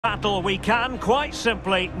Battle we can, quite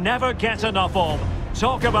simply, never get enough of.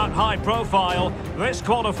 Talk about high profile, this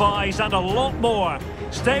qualifies and a lot more.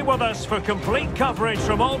 Stay with us for complete coverage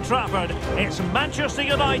from Old Trafford. It's Manchester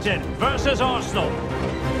United versus Arsenal.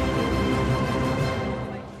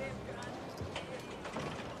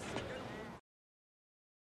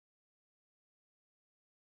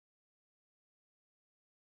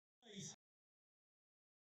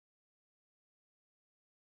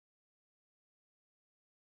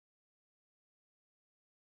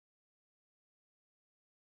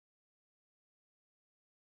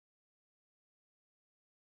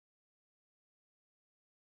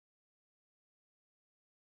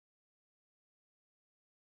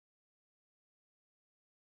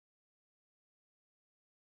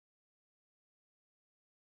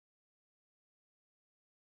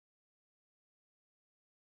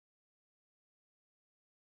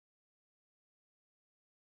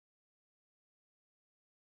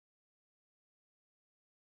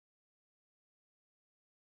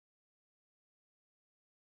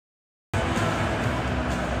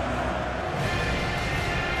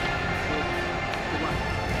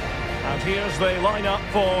 And here's the lineup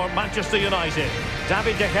for Manchester United.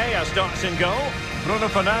 David De Gea starts in goal. Bruno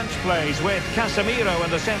Fernandes plays with Casemiro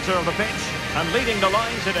in the centre of the pitch. And leading the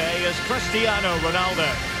line today is Cristiano Ronaldo.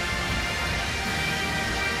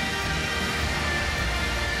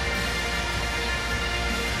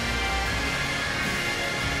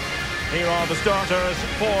 Here are the starters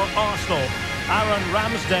for Arsenal. Aaron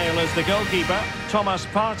Ramsdale is the goalkeeper. Thomas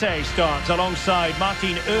Partey starts alongside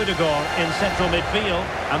Martin Odegaard in central midfield.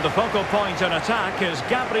 And the focal point in attack is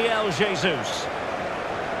Gabriel Jesus.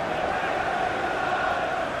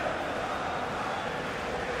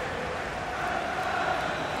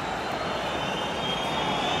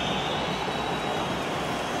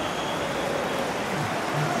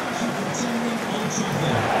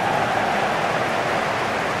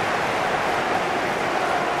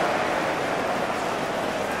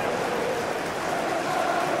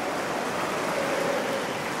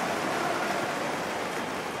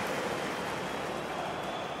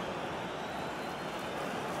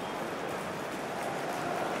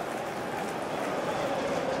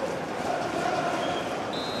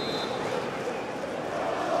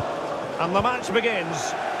 And the match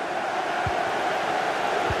begins.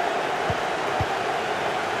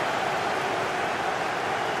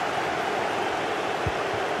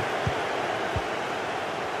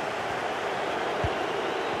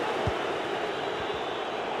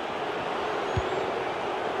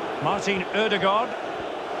 Martin Odegaard.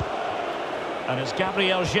 And it's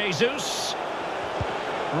Gabriel Jesus.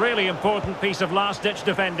 Really important piece of last-ditch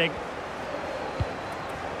defending.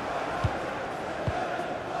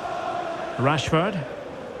 Rashford.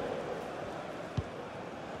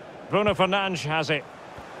 Bruno Fernandes has it.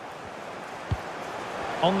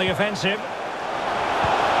 On the offensive.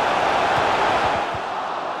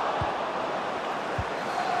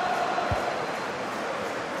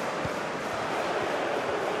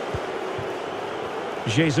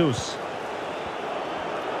 Jesus.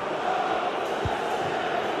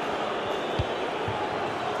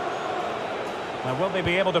 Now will they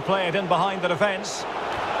be able to play it in behind the defence?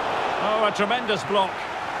 Oh, a tremendous block.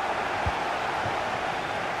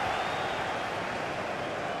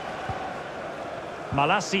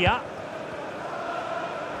 Malacia.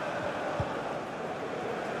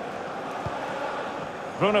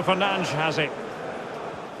 Bruno Fernandes has it.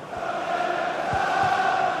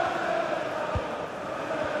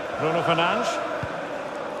 Bruno Fernandes.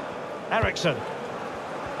 Eriksen.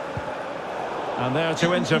 And there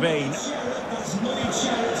to intervene. That's money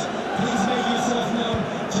charity. Please make yourself known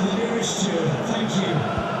to the nearest Jew. Thank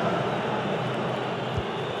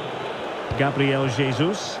you. Gabriel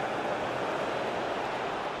Jesus.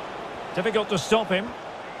 Difficult to stop him.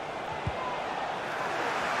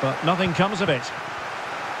 But nothing comes of it.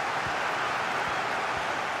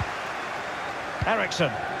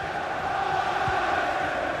 Eriksen.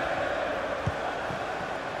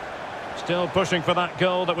 Still pushing for that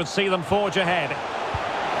goal that would see them forge ahead.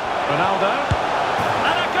 Ronaldo.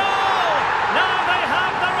 And a goal! Now they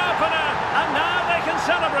have their opener, and now they can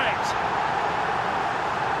celebrate.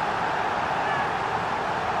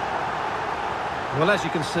 Well, as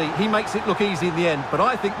you can see, he makes it look easy in the end, but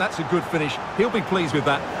I think that's a good finish. He'll be pleased with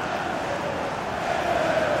that.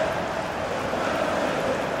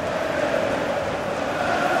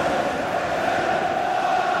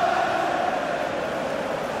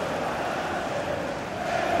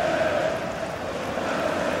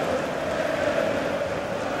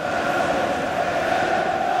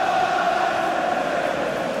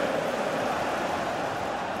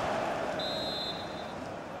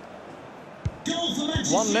 Goal for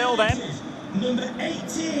Manchester 1-0 then. United. Number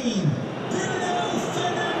 18, Bruno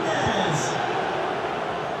Fernandes.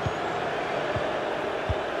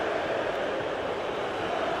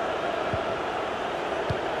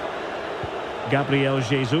 Gabriel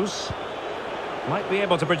Jesus might be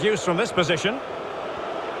able to produce from this position.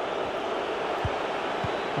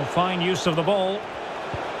 A fine use of the ball.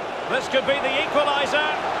 This could be the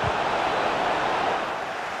equaliser.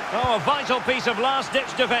 Oh, a vital piece of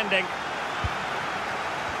last-ditch defending.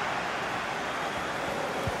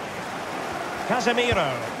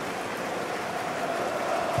 Casemiro.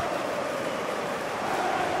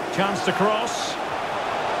 Chance to cross.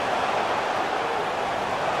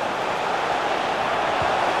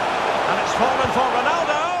 And it's fallen for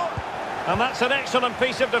Ronaldo. And that's an excellent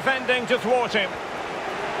piece of defending to thwart him.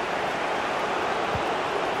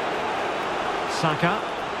 Saka.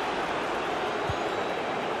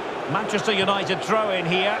 Manchester United throw in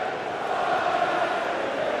here.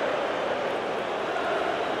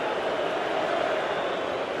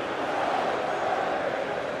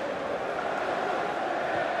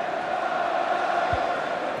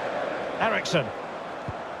 Ericsson.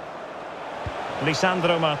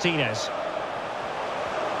 Lisandro Martinez.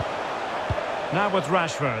 Now with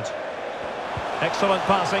Rashford. Excellent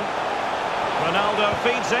passing. Ronaldo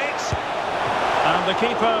feeds it. And the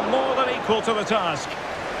keeper more than equal to the task.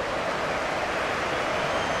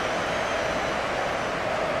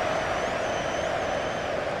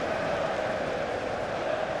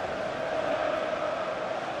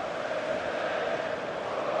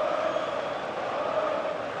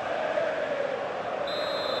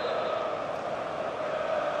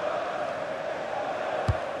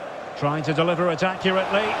 Trying to deliver it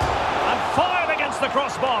accurately. And fired against the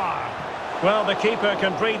crossbar. Well, the keeper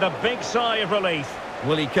can breathe a big sigh of relief.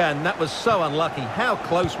 Well, he can. That was so unlucky. How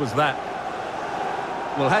close was that?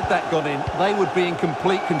 Well, had that gone in, they would be in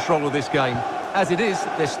complete control of this game. As it is,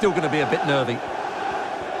 they're still going to be a bit nervy.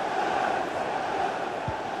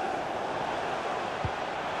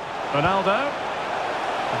 Ronaldo.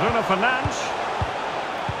 Bruno Fernandes.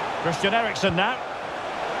 Christian Eriksen now.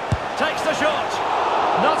 Takes the shot.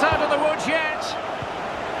 Not out of the woods yet.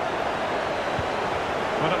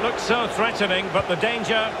 Well, it looked so threatening, but the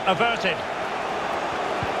danger averted.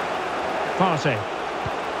 Partey.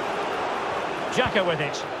 Xhaka with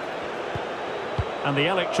it. And the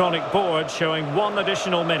electronic board showing 1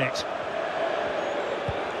 additional minute.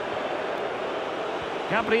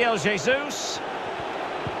 Gabriel Jesus.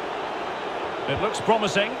 It looks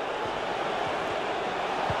promising.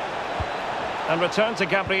 And return to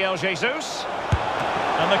Gabriel Jesus.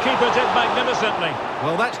 And the keeper did magnificently.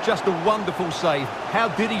 Well, that's just a wonderful save. How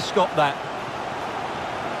did he stop that?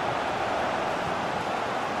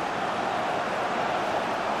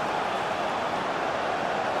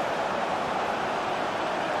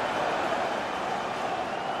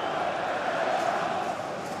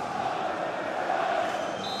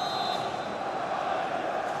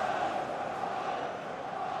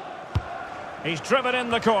 He's driven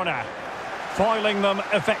in the corner, foiling them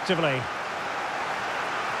effectively.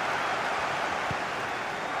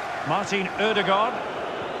 Martin Ødegaard.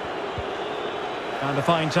 And a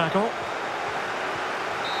fine tackle.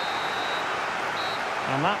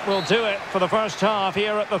 And that will do it for the first half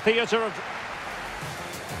here at the Theatre of...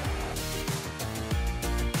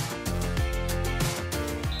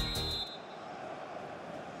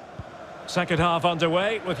 Second half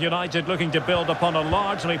underway, with United looking to build upon a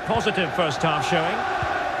largely positive first half showing.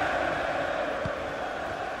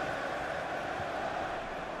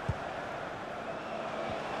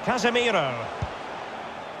 Casemiro.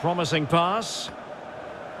 Promising pass.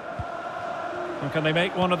 And can they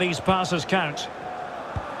make one of these passes count?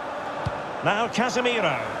 Now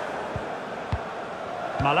Casemiro.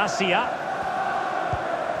 Malacia.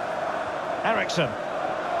 Ericsson.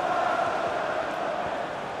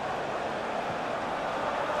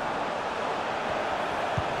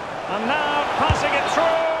 And now passing it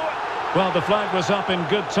through. Well, the flag was up in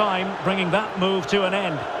good time, bringing that move to an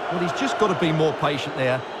end. Well, he's just got to be more patient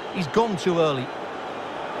there. He's gone too early.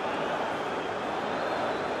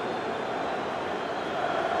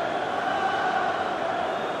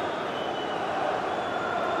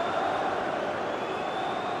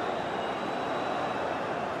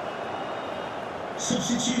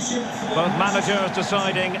 Substitution. Both managers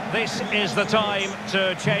deciding this is the time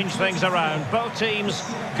to change things around. Both teams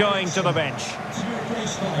going to the bench. To be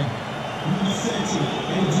replaced by number 30,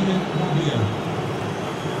 Adrian Rabiot.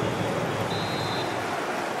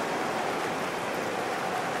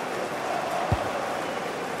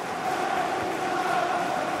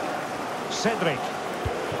 Cedric.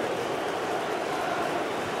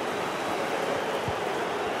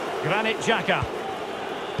 Granit Xhaka.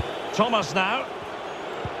 Thomas now.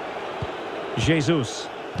 Jesus.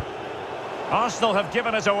 Arsenal have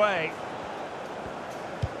given it away.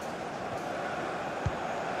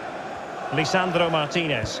 Lisandro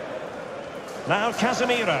Martinez. Now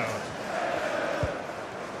Casemiro.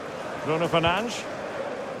 Bruno Fernandes.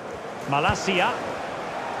 Malacia.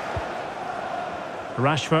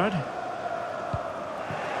 Rashford.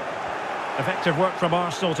 Effective work from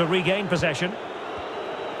Arsenal to regain possession.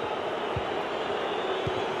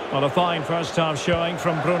 Well, a fine first-half showing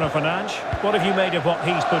from Bruno Fernandes. What have you made of what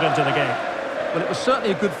he's put into the game? Well, it was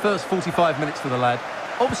certainly a good first 45 minutes for the lad.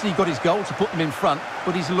 Obviously, he got his goal to put them in front,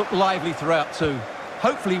 but he's looked lively throughout too.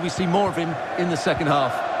 Hopefully, we see more of him in the second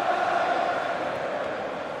half.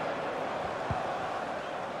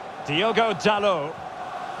 Diogo Dalot.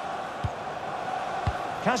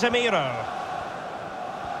 Casemiro.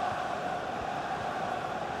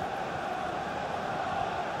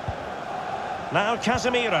 Now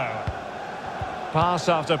Casemiro. Pass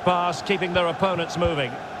after pass, keeping their opponents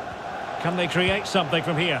moving. Can they create something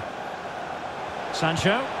from here?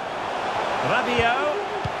 Sancho. Rabiot.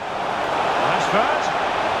 Rashford.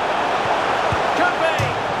 Could be.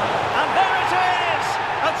 And there it is!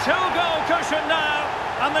 A two-goal cushion now.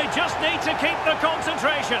 And they just need to keep the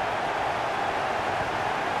concentration.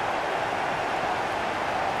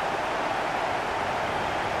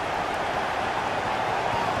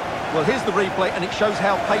 Well, here's the replay, and it shows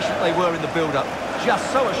how patient they were in the build-up. Just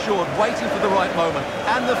so assured, waiting for the right moment.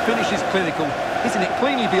 And the finish is clinical. Hitting it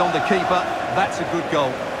cleanly beyond the keeper. That's a good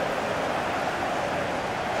goal.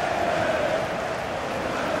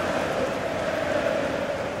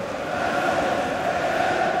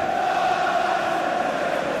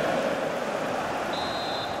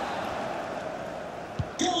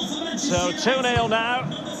 So 2-0 now.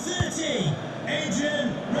 Number 30,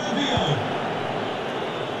 Adrian Rabiot.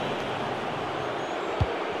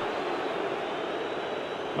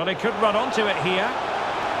 Well, he could run onto it here.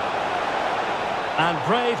 And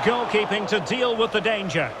brave goalkeeping to deal with the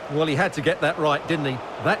danger. Well, he had to get that right, didn't he?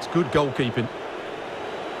 That's good goalkeeping.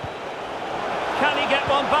 Can he get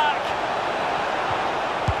one back?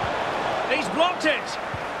 He's blocked it.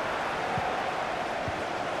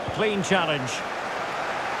 Clean challenge.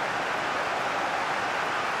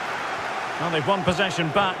 Well, they've won possession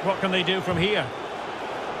back. What can they do from here?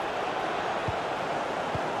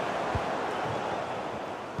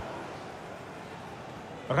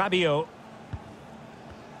 Rabiot.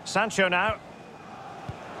 Sancho now.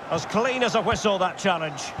 As clean as a whistle, that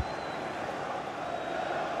challenge.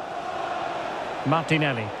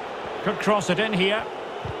 Martinelli. Could cross it in here.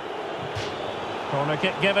 Corner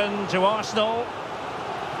kick given to Arsenal.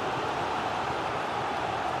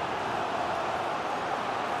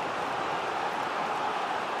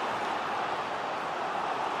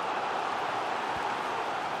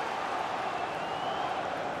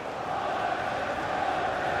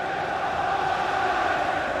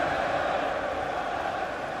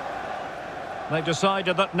 They've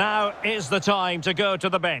decided that now is the time to go to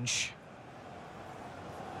the bench.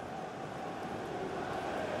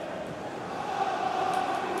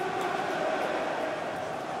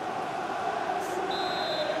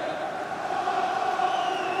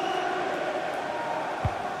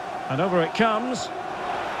 And over it comes.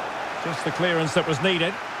 Just the clearance that was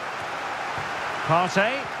needed.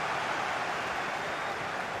 Partey.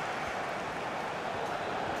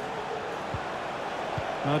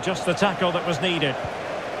 Just the tackle that was needed.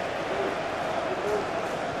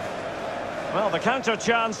 Well, the counter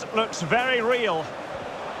chance looks very real.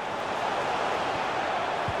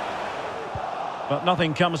 But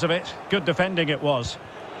nothing comes of it. Good defending it was.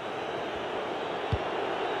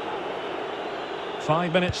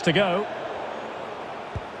 5 minutes to go.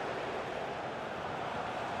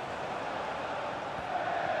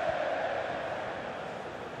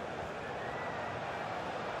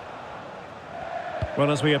 Well,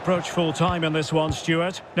 as we approach full time in this one,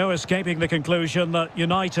 Stuart, no escaping the conclusion that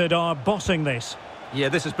United are bossing this. Yeah,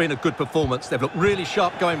 this has been a good performance. They've looked really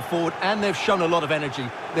sharp going forward and they've shown a lot of energy.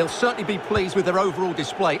 They'll certainly be pleased with their overall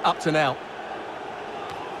display up to now.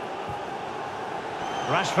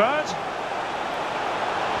 Rashford.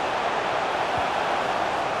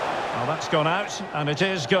 Well, that's gone out, and it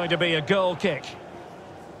is going to be a goal kick.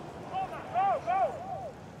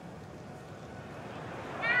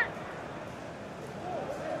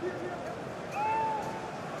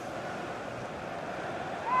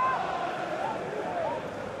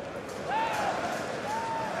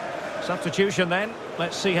 Substitution then.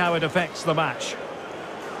 Let's see how it affects the match.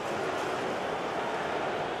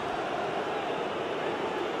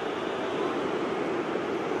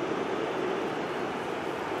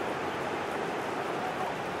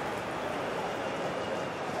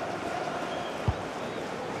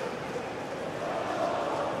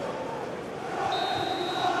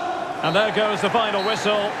 And there goes the final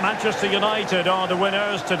whistle. Manchester United are the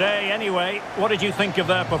winners today anyway. What did you think of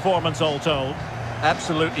their performance all told?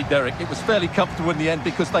 Absolutely, Derek. It was fairly comfortable in the end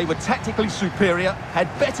because they were tactically superior, had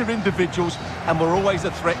better individuals and were always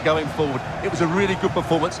a threat going forward. It was a really good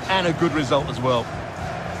performance and a good result as well.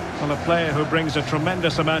 Well, a player who brings a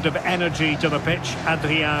tremendous amount of energy to the pitch,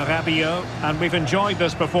 Adrien Rabiot, and we've enjoyed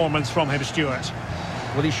this performance from him, Stuart.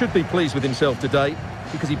 Well, he should be pleased with himself today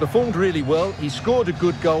because he performed really well, he scored a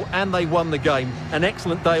good goal and they won the game. An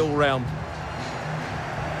excellent day all round.